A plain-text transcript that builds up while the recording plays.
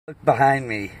Look behind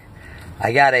me.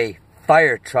 I got a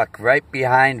fire truck right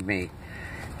behind me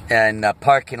in the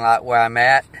parking lot where I'm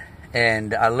at,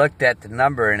 and I looked at the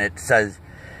number and it says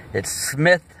it's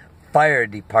Smith Fire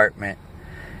Department,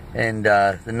 and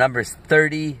the number's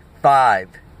 35,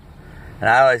 and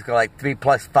I always go like 3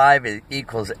 plus 5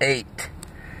 equals 8.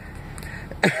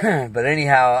 But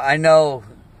anyhow, I know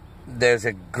there's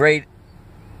a great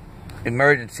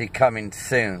emergency coming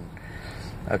soon.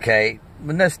 Okay,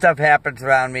 when this stuff happens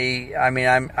around me, I mean,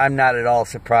 I'm not at all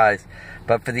surprised.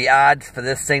 But for the odds for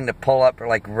this thing to pull up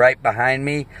like right behind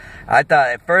me,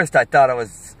 at first I thought it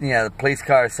was, you know, the police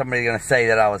car or somebody going to say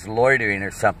that I was loitering or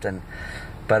something.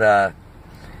 But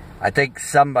I think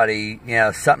somebody, you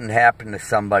know, something happened to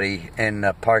somebody in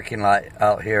the parking lot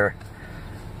out here.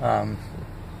 Yeah,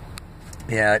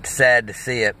 it's sad to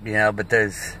see it, you know, but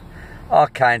there's all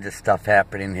kinds of stuff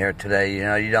happening here today. You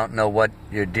know, you don't know what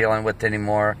you're dealing with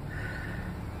anymore.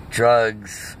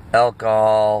 Drugs,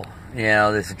 alcohol, you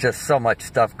know, there's just so much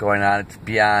stuff going on. It's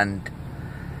beyond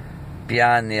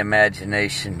the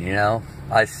imagination, you know.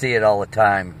 I see it all the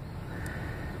time.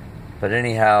 But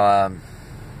anyhow,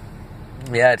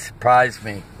 yeah, it surprised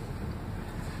me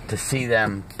to see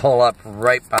them pull up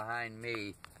right behind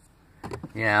me,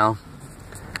 you know.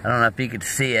 I don't know if you could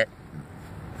see it.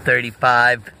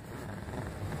 35.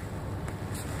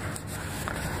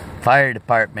 Fire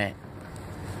department.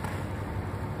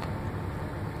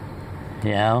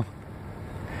 You know.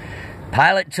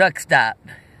 Pilot truck stop.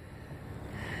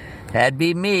 That'd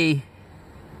be me.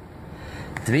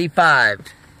 35.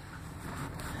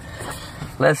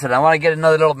 Listen, I want to get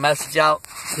another little message out,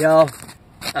 you know.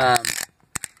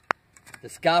 The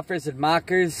scoffers and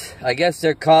mockers, I guess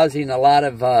they're causing a lot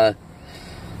of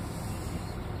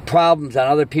problems on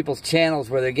other people's channels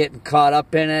where they're getting caught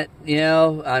up in it, you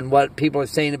know, on what people are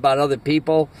saying about other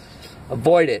people.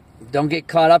 Avoid it. Don't get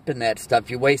caught up in that stuff.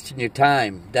 You're wasting your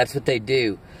time. That's what they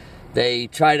do. They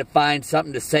try to find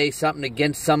something to say, something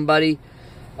against somebody.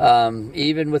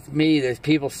 Even with me, there's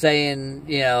people saying,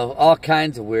 you know, all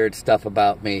kinds of weird stuff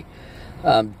about me.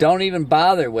 Don't even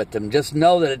bother with them. Just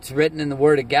know that it's written in the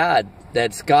Word of God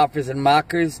that scoffers and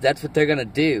mockers, that's what they're going to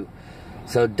do.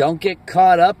 So don't get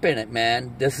caught up in it,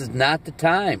 man. This is not the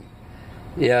time.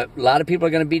 Yeah, a lot of people are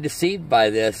going to be deceived by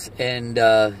this, and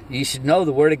you should know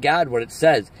the Word of God, what it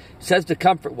says. It says to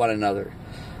comfort one another,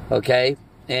 okay?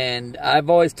 And I've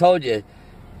always told you,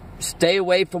 stay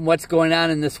away from what's going on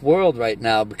in this world right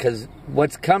now, because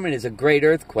what's coming is a great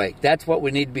earthquake. That's what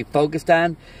we need to be focused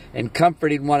on, and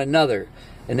comforting one another.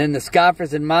 And then the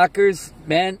scoffers and mockers,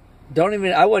 man,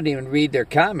 I wouldn't even read their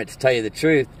comments, to tell you the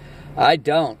truth. I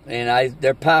don't, and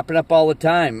they're popping up all the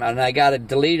time, and I got to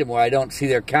delete them where I don't see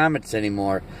their comments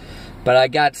anymore. But I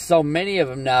got so many of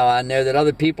them now on there that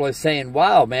other people are saying,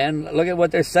 wow, man, look at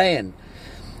what they're saying.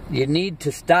 You need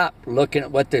to stop looking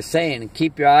at what they're saying and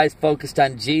keep your eyes focused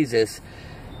on Jesus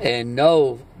and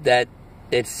know that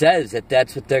it says that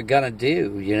that's what they're going to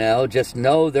do, you know. Just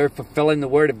know they're fulfilling the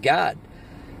Word of God.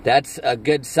 That's a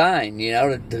good sign, you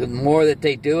know. The more that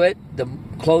they do it, the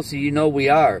closer you know we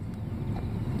are.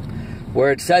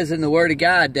 Where it says in the Word of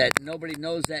God that nobody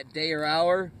knows that day or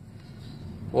hour.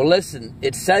 Well, listen,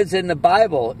 it says in the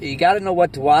Bible, you got to know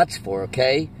what to watch for,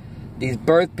 okay? These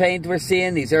birth pains we're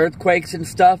seeing, these earthquakes and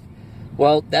stuff,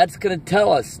 well, that's going to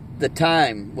tell us the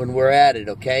time when we're at it,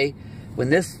 okay? When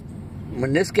this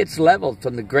gets leveled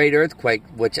from the great earthquake,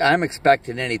 which I'm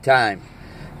expecting any time,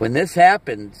 when this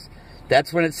happens,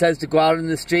 that's when it says to go out in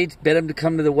the streets, bid them to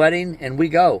come to the wedding, and we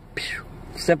go.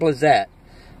 Simple as that,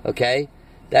 okay?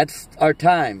 That's our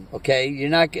time, okay?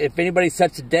 If anybody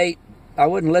sets a date, I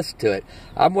wouldn't listen to it.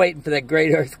 I'm waiting for that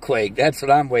great earthquake. That's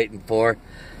what I'm waiting for.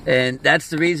 And that's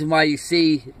the reason why you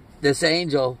see this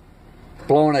angel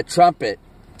blowing a trumpet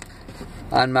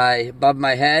above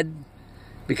my head,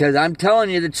 because I'm telling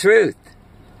you the truth,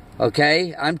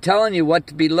 okay? I'm telling you what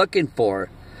to be looking for.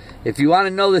 If you want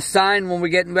to know the sign when we're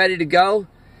getting ready to go,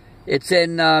 it's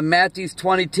in Matthew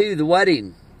 22, the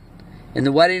wedding. And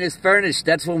the wedding is furnished.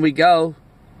 That's when we go.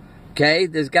 Okay,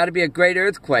 there's got to be a great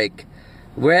earthquake.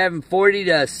 We're having 40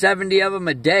 to 70 of them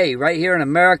a day right here in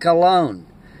America alone.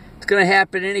 It's going to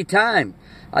happen any time.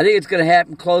 I think it's going to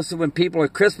happen closer when people are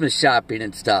Christmas shopping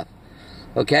and stuff.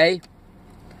 Okay?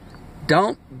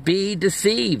 Don't be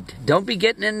deceived. Don't be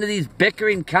getting into these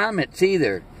bickering comments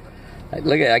either.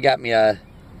 Look at, I got me a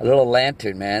little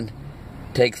lantern, man.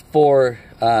 Takes four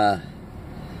AA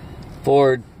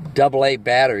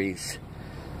batteries.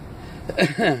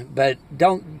 But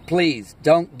please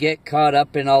don't get caught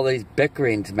up in all these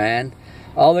bickerings, man.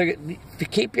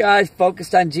 Keep your eyes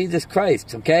focused on Jesus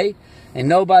Christ, okay? And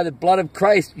know by the blood of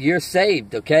Christ you're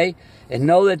saved, okay? And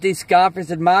know that these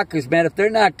scoffers and mockers, man, if they're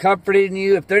not comforting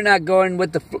you, if they're not going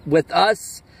with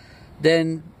us,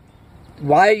 then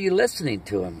why are you listening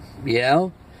to them, you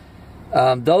know?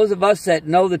 Those of us that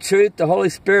know the truth, the Holy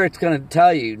Spirit's going to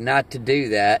tell you not to do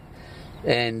that.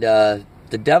 And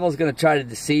the devil's going to try to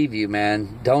deceive you,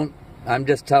 man. I'm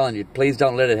just telling you, please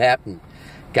don't let it happen.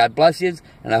 God bless you,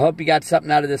 and I hope you got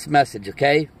something out of this message,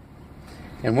 okay?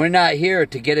 And we're not here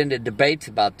to get into debates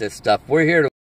about this stuff. We're here to